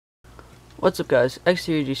What's up guys,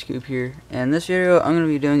 X3G Scoop here, and in this video I'm going to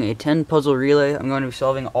be doing a 10 puzzle relay. I'm going to be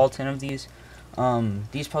solving all 10 of these.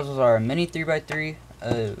 These puzzles are a mini 3x3,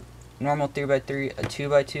 a normal 3x3, a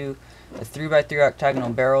 2x2, a 3x3 octagonal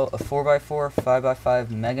barrel, a 4x4, 5x5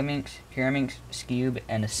 Megaminx, Pyraminx, Skewb,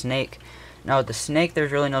 and a snake. Now with the snake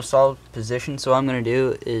there's really no solid position, so what I'm going to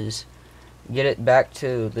do is get it back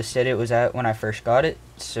to the state it was at when I first got it.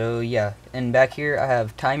 So yeah, and back here I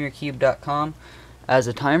have timeyourcube.com as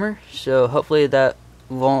a timer, so hopefully that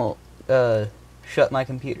won't shut my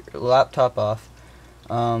laptop off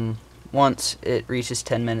once it reaches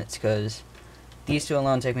 10 minutes, because these two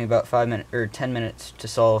alone take me about 10 minutes to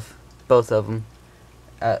solve both of them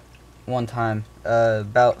at one time,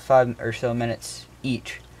 about 5 or so minutes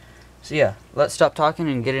each. So yeah, let's stop talking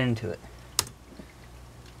and get into it.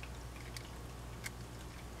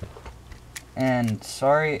 And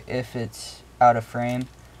sorry if it's out of frame.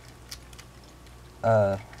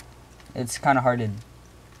 It's kind of hard to...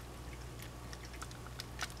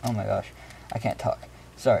 Oh my gosh, I can't talk.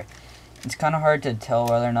 Sorry. It's kind of hard to tell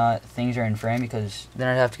whether or not things are in frame, because then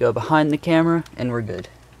I'd have to go behind the camera, and we're good.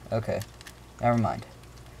 Okay, never mind.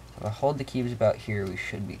 If I hold the cubes about here, we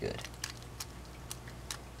should be good.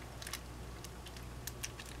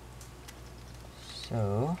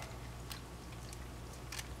 So...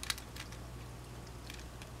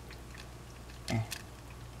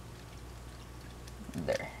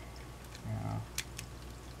 There. Now,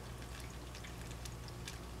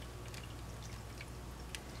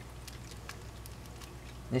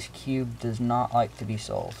 this cube does not like to be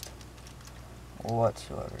solved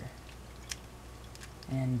whatsoever.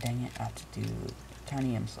 And dang it, I have to do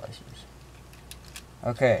tiny M slicers.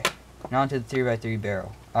 Okay, now onto the 3x3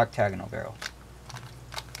 barrel, octagonal barrel.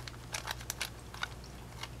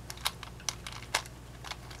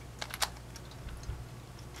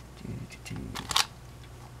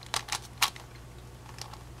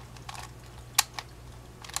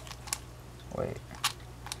 Wait,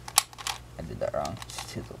 I did that wrong. It's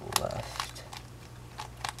to the left.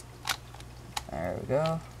 There we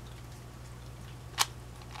go.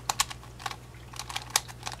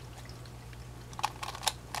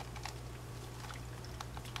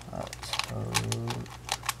 Let's hope.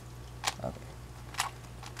 Okay.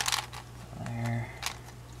 There.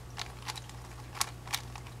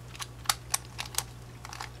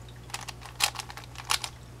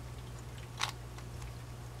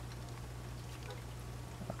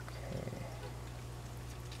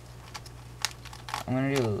 I'm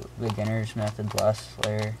going to do beginner's method last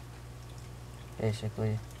layer,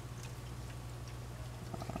 basically.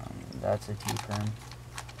 That's a T-perm.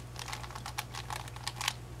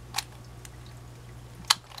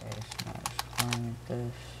 Okay, so now just playing with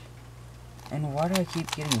this. And why do I keep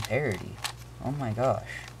getting parity? Oh my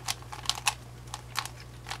gosh.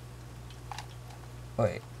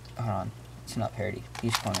 Wait, hold on. It's not parity.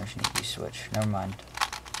 These corners need to be switched. Never mind.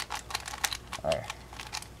 There.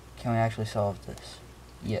 Can we actually solve this?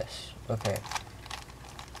 Yes. Okay.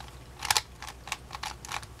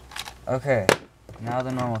 Okay. Now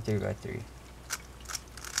the normal 3x3.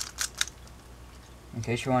 In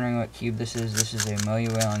case you're wondering what cube this is a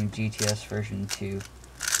Moyu Whaling GTS version 2.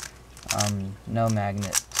 No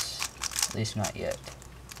magnets. At least not yet.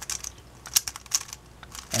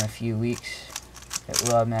 In a few weeks, it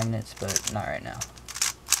will have magnets, but not right now.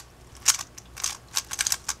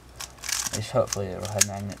 At least hopefully it will have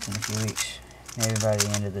magnets in a few weeks. Maybe by the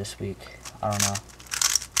end of this week. I don't know.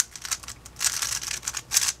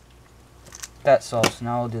 That's solved, so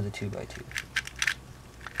now we'll do the 2x2.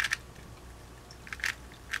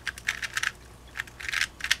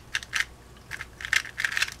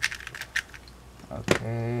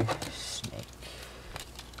 Okay, snake.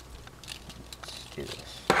 Let's do this.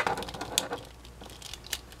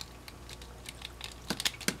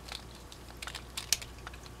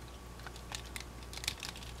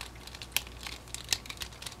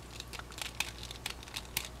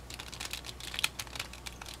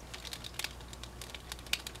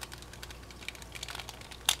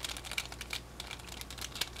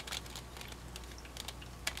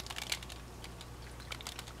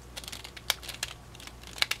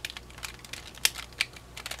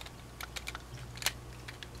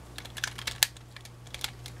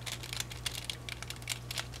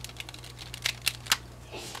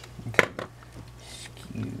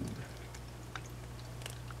 Skewb.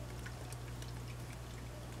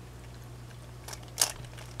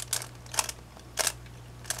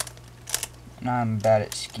 Now I'm bad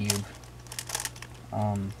at Skewb.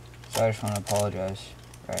 So I just want to apologize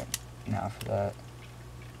right now for that.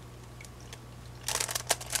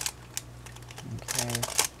 Okay.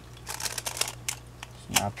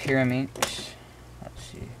 Now Pyraminx. Let's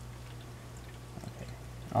see. Okay.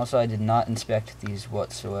 Also, I did not inspect these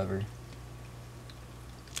whatsoever.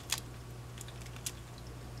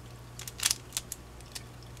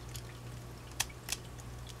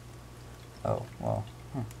 Oh, well.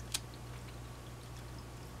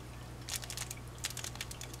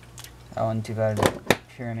 That wasn't too bad of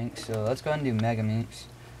Pyraminx. So let's go ahead and do Megaminx.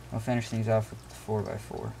 We'll finish things off with the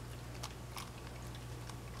 4x4.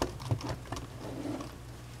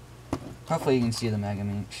 Hopefully you can see the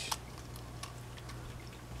Megaminx.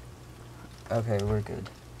 Okay, we're good.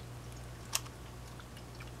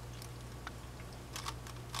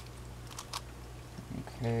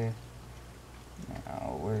 Okay.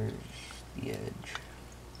 Now, where's the edge?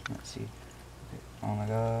 Let's see. Okay. Oh my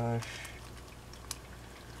gosh.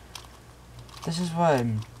 This is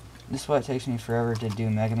why it takes me forever to do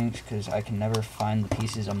Megaminx, because I can never find the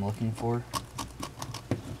pieces I'm looking for.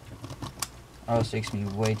 Or else it takes me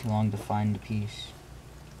way too long to find the piece.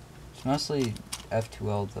 It's mostly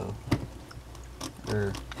F2L though.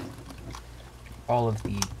 Or all of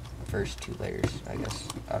the first two layers, I guess.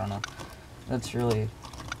 I don't know. That's really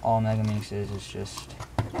all Megaminx is. It's just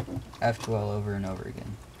F2L over and over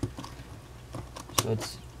again. So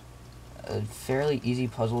it's a fairly easy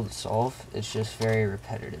puzzle to solve. It's just very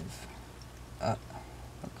repetitive.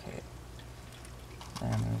 Okay.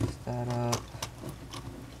 Then move that up.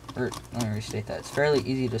 Or, let me restate that. It's fairly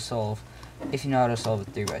easy to solve if you know how to solve a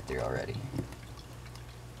 3x3 already.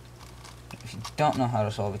 If you don't know how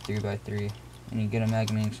to solve a 3x3 and you get a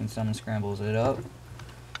Megaminx and someone scrambles it up,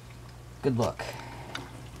 good luck.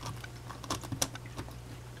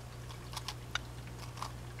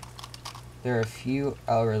 There are a few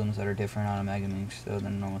algorithms that are different on a Megaminx though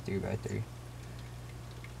than a normal 3x3.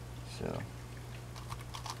 So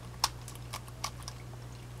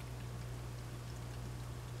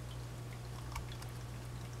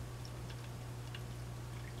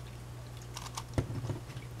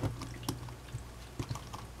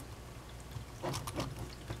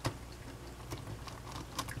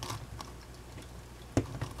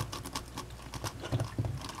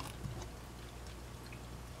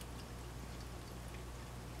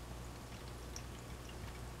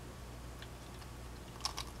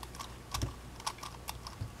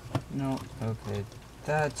no, okay,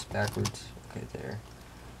 that's backwards. Okay, there.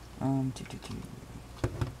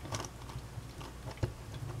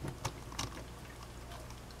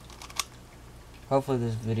 Hopefully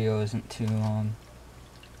this video isn't too long.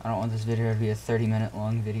 I don't want this video to be a 30-minute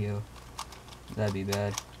long video. That'd be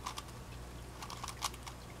bad.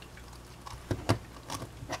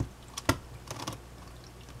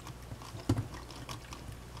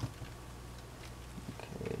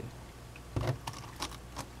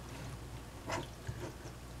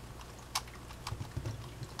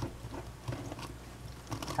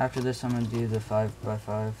 After this, I'm going to do the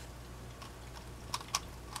 5x5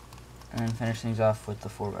 and then finish things off with the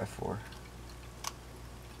 4x4.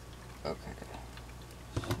 Okay.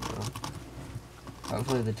 So,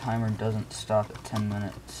 hopefully the timer doesn't stop at 10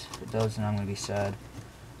 minutes. If it does, then I'm going to be sad.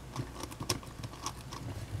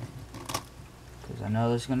 Because I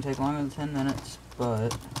know this is going to take longer than 10 minutes,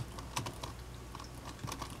 but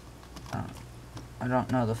I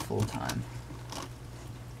don't know the full time.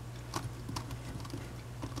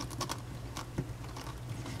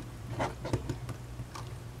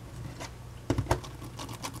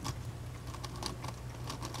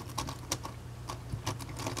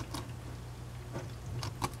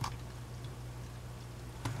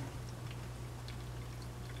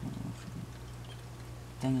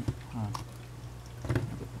 Dang it. Hold on.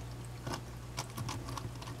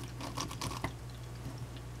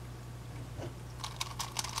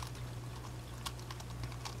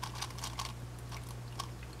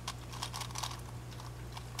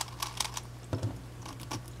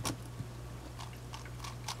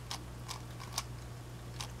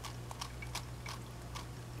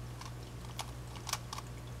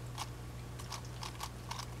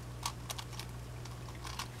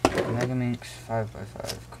 Megaminx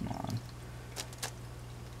 5x5, come on.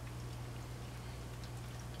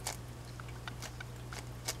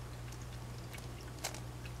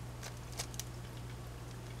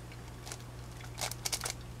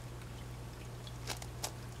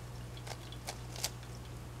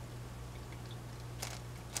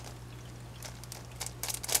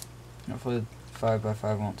 Hopefully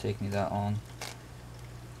 5x5 won't take me that long.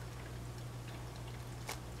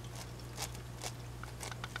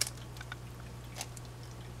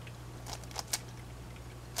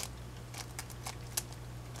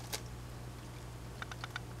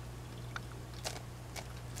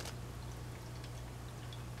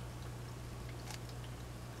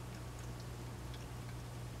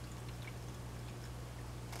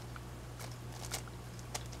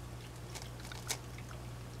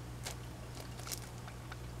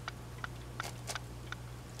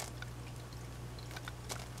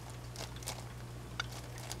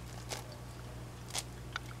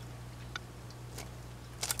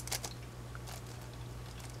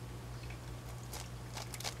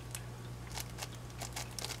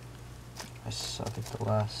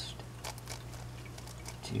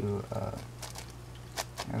 to,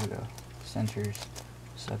 there we go, centers.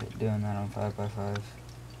 Suck at doing that on 5x5.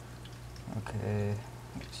 Okay,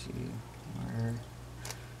 let's see, where,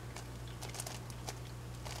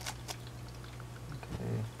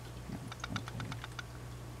 okay,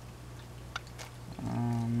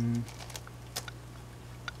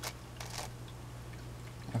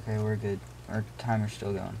 okay, we're good. Our timer's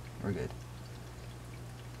still going. We're good.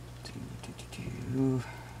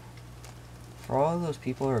 For all of those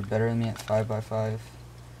people who are better than me at 5x5,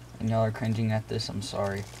 and y'all are cringing at this, I'm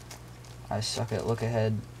sorry. I suck at look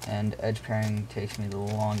ahead, and edge pairing takes me the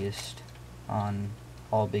longest on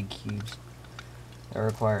all big cubes that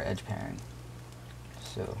require edge pairing.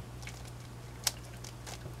 So,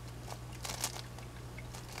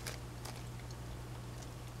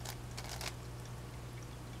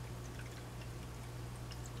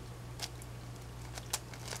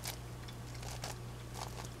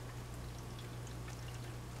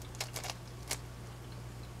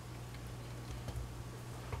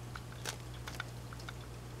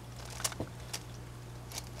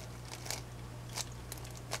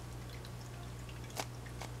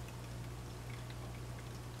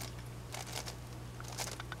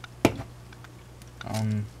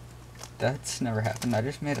 that's never happened. I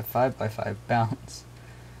just made a 5x5 bounce.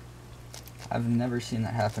 I've never seen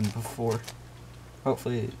that happen before.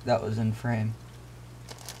 Hopefully that was in frame.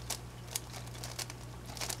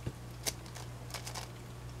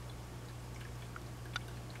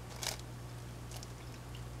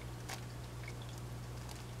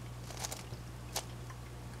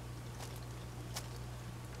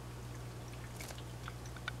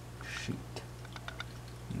 Shoot.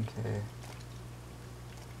 Okay.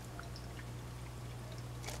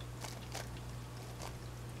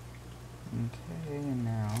 Okay,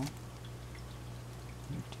 now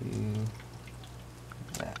do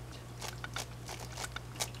that.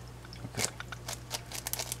 Okay.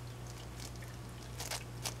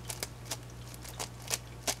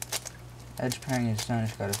 Edge pairing is done,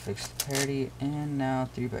 just gotta fix the parity, and now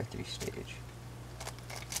 3x3 stage.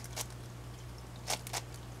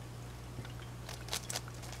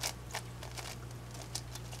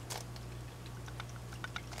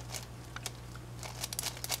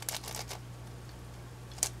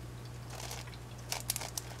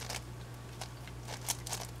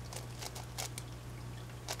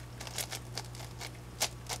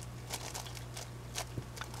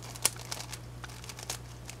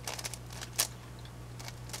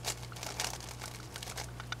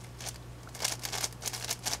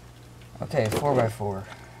 Okay, 4x4.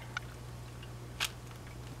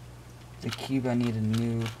 The cube I need a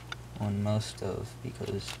new one most of,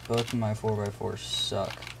 because both of my 4x4s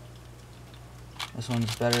suck. This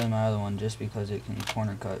one's better than my other one just because it can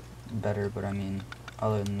corner cut better, but I mean,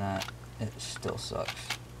 other than that, it still sucks.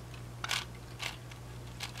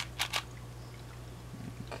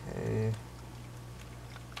 Okay.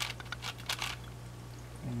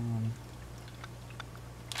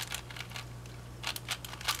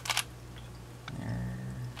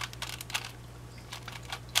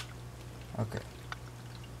 Okay.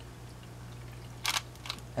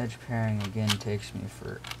 Edge pairing again takes me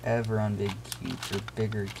forever on big cubes or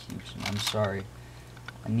bigger cubes, and I'm sorry.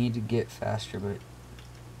 I need to get faster, but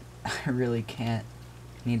I really can't.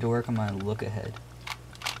 I need to work on my look ahead.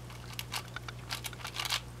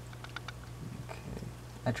 Okay.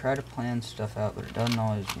 I try to plan stuff out, but it doesn't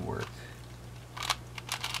always work.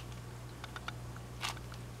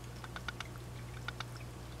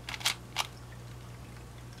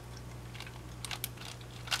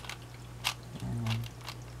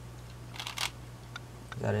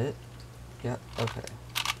 Is that it? Yep, okay.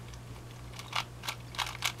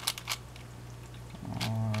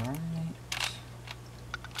 Alright.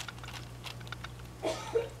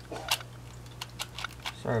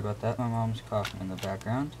 Sorry about that, my mom's coughing in the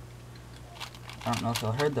background. I don't know if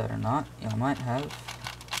y'all heard that or not. Y'all might have.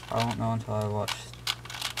 I won't know until I watch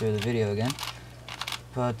through the video again.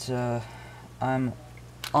 But, I'm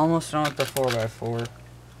almost done with the 4x4.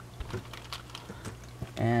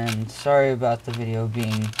 And sorry about the video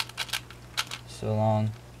being so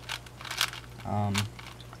long.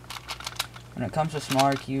 When it comes to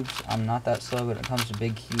smaller cubes, I'm not that slow, but when it comes to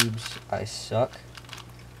big cubes, I suck.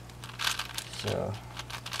 So,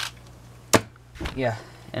 yeah,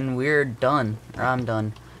 and we're done, or I'm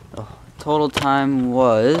done. The total time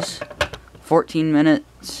was 14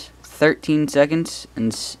 minutes, 13 seconds,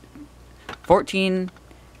 and 14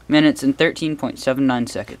 minutes and 13.79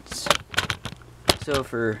 seconds. So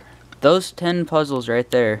for those 10 puzzles right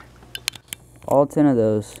there, all 10 of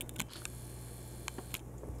those,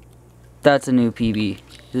 that's a new PB.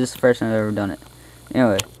 This is the first time I've ever done it.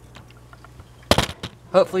 Anyway,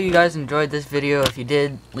 hopefully you guys enjoyed this video. If you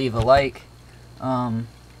did, leave a like. Comment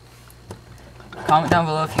down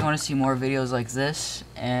below if you want to see more videos like this.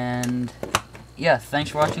 And yeah,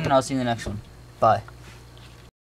 thanks for watching, and I'll see you in the next one. Bye.